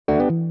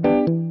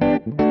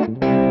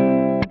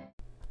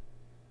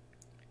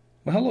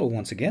Well, hello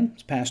once again.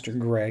 It's Pastor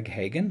Greg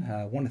Hagan.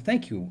 I want to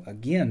thank you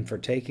again for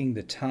taking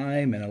the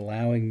time and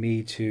allowing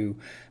me to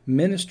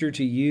minister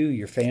to you,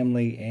 your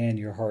family, and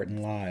your heart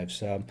and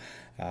lives.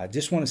 I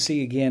just want to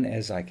see again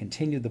as I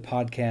continue the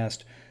podcast,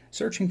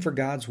 searching for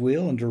God's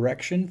will and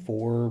direction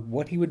for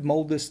what He would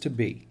mold us to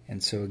be.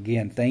 And so,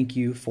 again, thank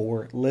you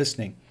for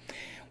listening.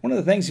 One of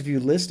the things, if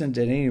you listened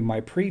to any of my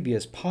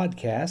previous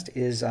podcasts,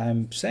 is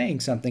I'm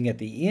saying something at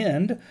the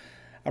end.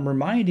 I'm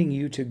reminding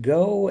you to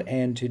go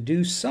and to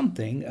do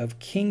something of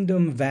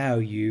kingdom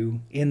value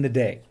in the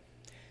day.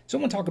 So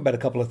I want to talk about a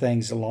couple of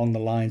things along the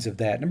lines of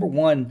that. Number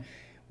one,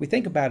 we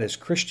think about as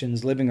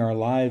Christians living our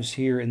lives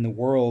here in the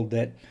world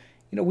that,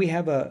 we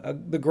have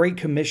the Great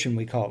Commission,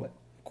 we call it.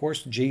 Of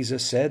course,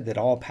 Jesus said that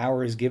all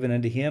power is given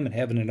unto Him in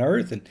heaven and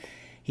earth, and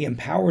He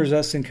empowers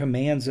us and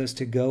commands us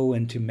to go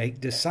and to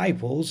make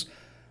disciples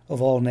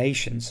of all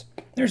nations.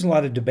 There's a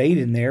lot of debate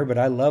in there, but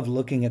I love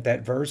looking at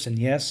that verse, and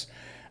yes,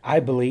 I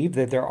believe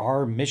that there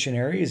are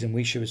missionaries, and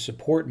we should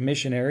support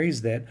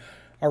missionaries that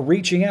are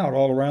reaching out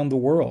all around the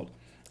world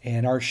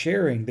and are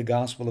sharing the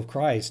gospel of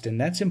Christ,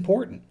 and that's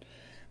important.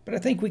 But I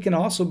think we can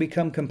also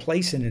become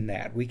complacent in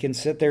that. We can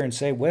sit there and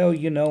say, well,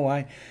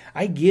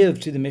 I give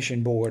to the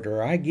mission board,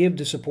 or I give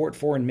to support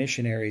foreign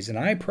missionaries, and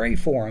I pray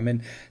for them,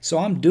 and so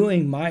I'm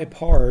doing my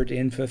part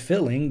in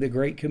fulfilling the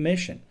Great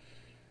Commission.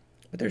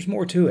 But there's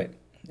more to it.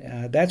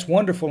 That's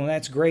wonderful and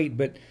that's great,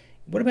 but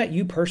what about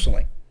you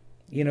personally?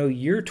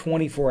 Your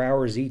 24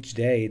 hours each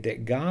day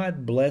that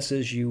God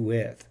blesses you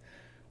with.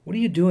 What are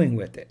you doing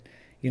with it?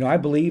 I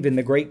believe in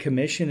the Great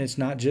Commission, it's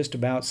not just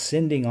about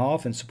sending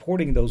off and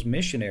supporting those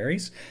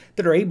missionaries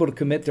that are able to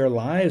commit their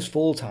lives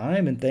full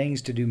time and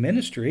things to do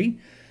ministry.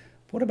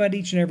 What about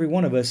each and every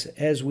one of us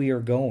as we are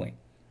going?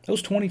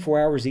 Those 24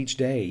 hours each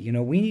day,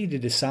 we need to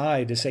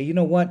decide to say,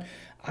 what?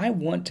 I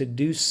want to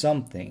do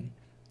something,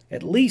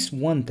 at least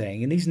one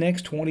thing in these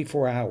next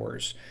 24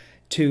 hours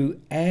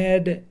to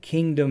add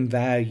kingdom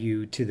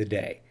value to the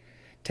day.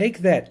 Take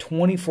that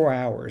 24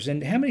 hours,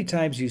 and how many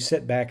times you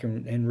sit back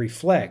and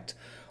reflect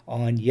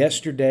on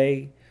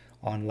yesterday,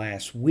 on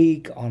last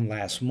week, on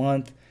last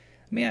month.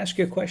 Let me ask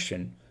you a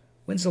question.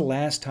 When's the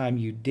last time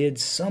you did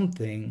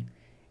something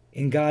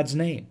in God's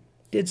name?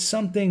 Did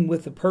something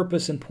with the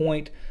purpose and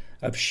point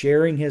of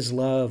sharing His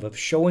love, of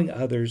showing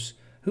others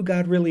who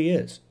God really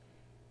is?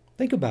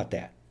 Think about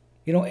that.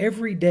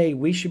 Every day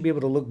we should be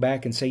able to look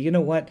back and say,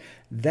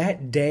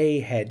 that day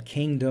had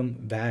kingdom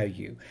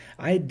value.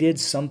 I did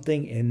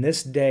something in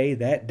this day,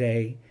 that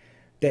day,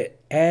 that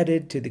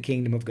added to the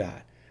kingdom of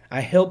God.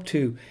 I helped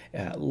to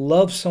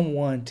love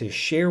someone, to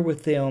share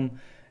with them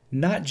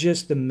not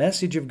just the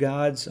message of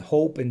God's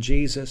hope in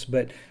Jesus,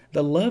 but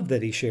the love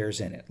that He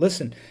shares in it.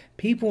 Listen,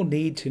 people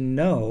need to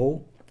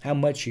know how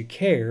much you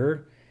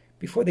care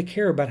before they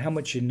care about how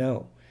much you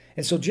know.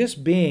 And so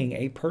just being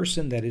a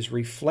person that is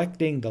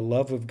reflecting the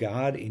love of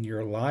God in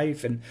your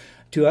life and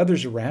to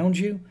others around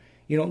you,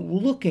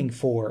 looking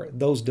for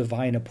those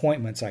divine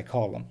appointments, I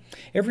call them.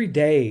 Every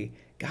day,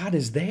 God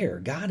is there.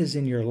 God is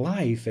in your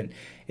life, and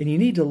you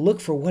need to look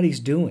for what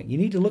He's doing. You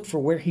need to look for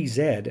where He's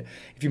at.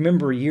 If you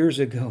remember years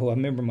ago, I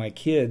remember my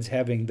kids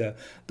having the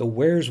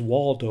Where's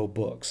Waldo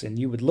books, and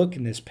you would look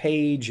in this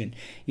page, and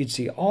you'd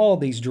see all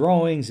these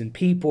drawings and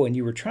people, and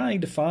you were trying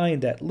to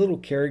find that little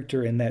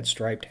character in that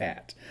striped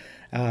hat.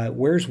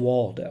 Where's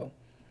Waldo?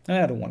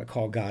 I don't want to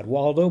call God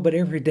Waldo, but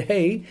every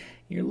day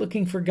you're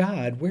looking for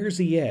God. Where's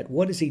He at?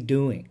 What is He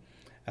doing?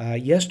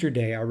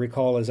 Yesterday, I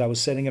recall as I was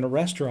sitting in a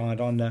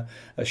restaurant on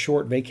a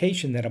short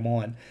vacation that I'm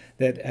on,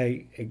 that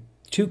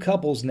two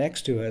couples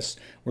next to us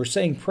were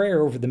saying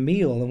prayer over the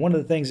meal. And one of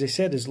the things they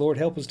said is, Lord,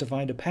 help us to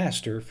find a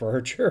pastor for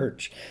our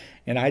church.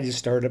 And I just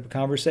started up a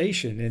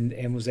conversation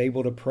and was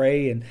able to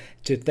pray and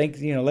to think,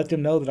 let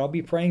them know that I'll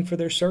be praying for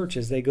their search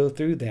as they go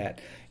through that.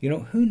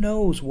 Who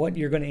knows what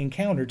you're going to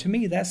encounter? To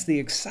me, that's the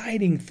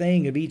exciting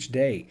thing of each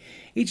day.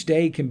 Each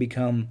day can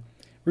become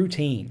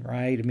routine,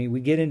 right? I mean,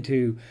 we get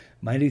into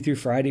Monday through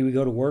Friday, we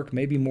go to work,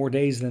 maybe more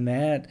days than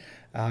that.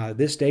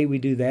 This day we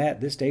do that.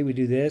 This day we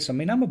do this. I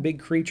mean, I'm a big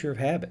creature of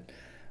habit.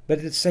 But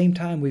at the same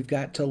time, we've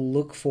got to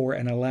look for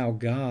and allow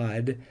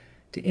God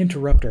to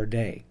interrupt our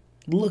day,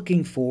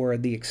 looking for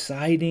the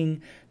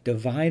exciting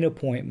divine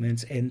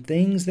appointments and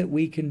things that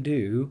we can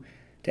do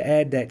to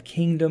add that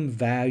kingdom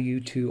value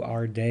to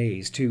our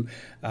days, to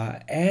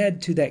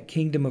add to that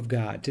kingdom of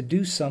God, to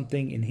do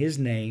something in His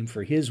name,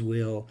 for His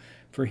will,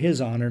 for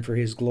His honor, and for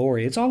His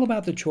glory. It's all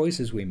about the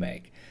choices we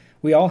make.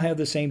 We all have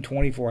the same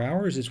 24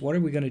 hours. It's what are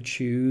we going to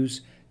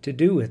choose to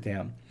do with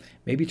them?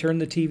 Maybe turn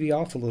the TV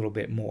off a little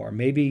bit more.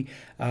 Maybe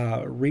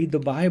read the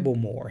Bible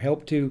more.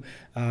 Help to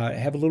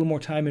have a little more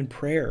time in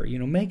prayer.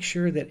 Make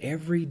sure that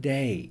every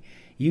day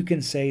you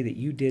can say that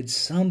you did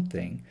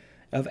something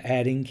of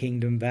adding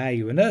kingdom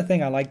value. Another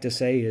thing I like to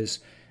say is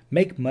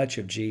make much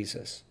of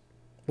Jesus.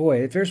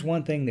 Boy, if there's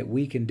one thing that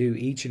we can do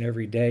each and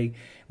every day,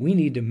 we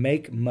need to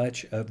make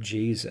much of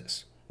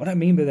Jesus. What I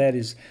mean by that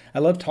is I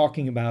love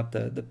talking about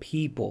the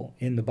people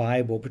in the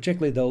Bible,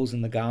 particularly those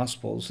in the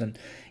Gospels. And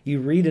you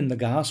read in the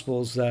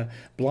Gospels,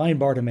 blind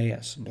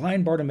Bartimaeus.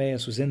 Blind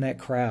Bartimaeus was in that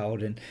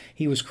crowd, and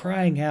he was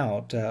crying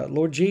out,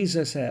 Lord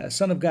Jesus,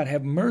 Son of God,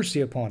 have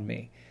mercy upon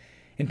me.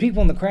 And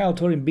people in the crowd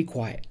told him to be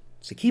quiet.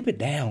 So keep it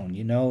down,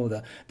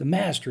 the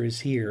master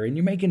is here, and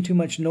you're making too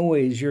much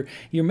noise.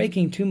 You're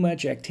making too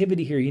much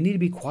activity here. You need to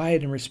be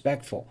quiet and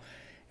respectful.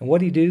 And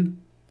what did he do?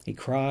 He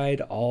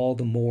cried all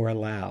the more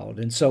aloud.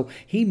 And so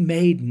he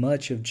made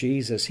much of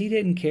Jesus. He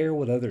didn't care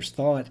what others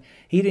thought.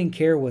 He didn't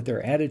care what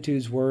their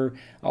attitudes were.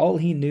 All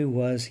he knew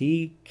was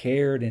he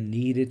cared and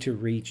needed to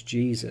reach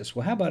Jesus.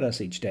 Well, how about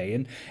us each day?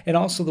 And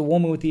also the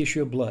woman with the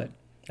issue of blood.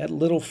 That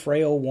little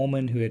frail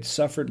woman who had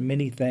suffered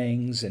many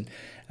things and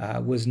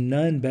was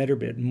none better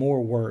but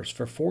more worse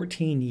for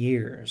 14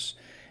 years,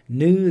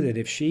 knew that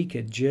if she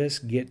could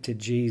just get to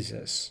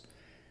Jesus,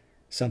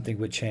 something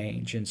would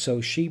change. And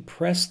so she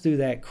pressed through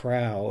that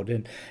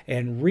crowd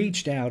and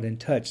reached out and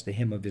touched the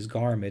hem of his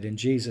garment. And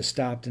Jesus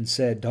stopped and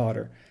said,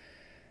 Daughter,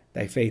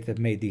 thy faith hath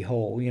made thee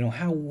whole.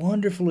 How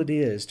wonderful it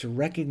is to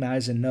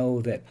recognize and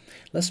know that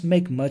let's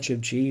make much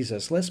of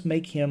Jesus. Let's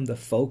make him the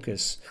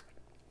focus.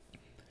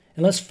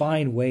 And let's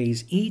find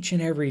ways each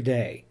and every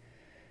day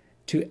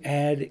to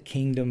add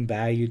kingdom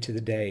value to the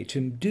day, to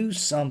do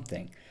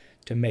something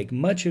to make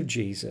much of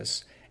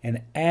Jesus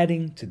and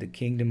adding to the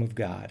kingdom of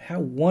God. How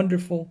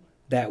wonderful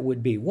that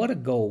would be. What a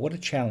goal, what a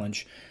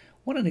challenge,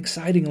 what an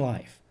exciting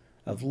life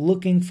of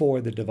looking for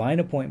the divine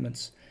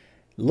appointments,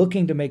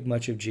 looking to make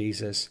much of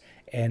Jesus,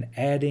 and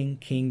adding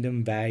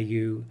kingdom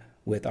value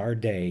with our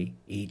day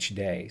each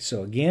day.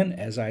 So again,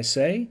 as I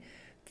say,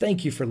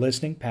 thank you for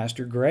listening,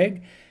 Pastor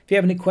Greg. If you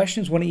have any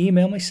questions, want to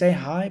email me, say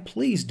hi,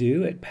 please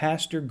do at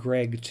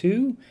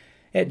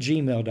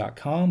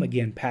pastorgreg2@gmail.com.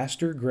 Again,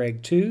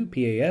 pastorgreg2,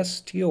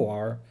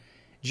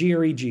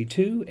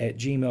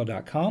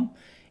 pastorgreg2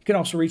 You can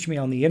also reach me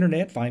on the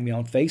internet, find me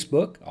on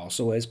Facebook,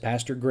 also as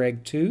Pastor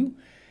Greg 2,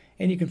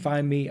 and you can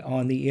find me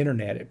on the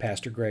internet at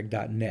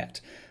pastorgreg.net.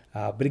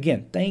 But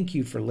again, thank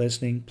you for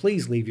listening.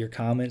 Please leave your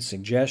comments,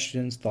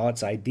 suggestions,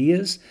 thoughts,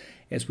 ideas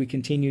as we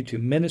continue to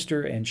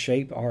minister and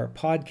shape our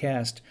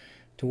podcast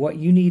to what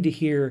you need to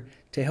hear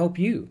to help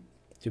you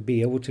to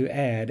be able to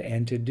add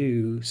and to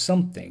do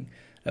something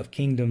of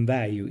kingdom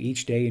value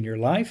each day in your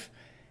life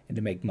and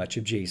to make much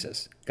of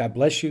Jesus. God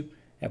bless you.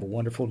 Have a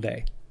wonderful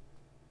day.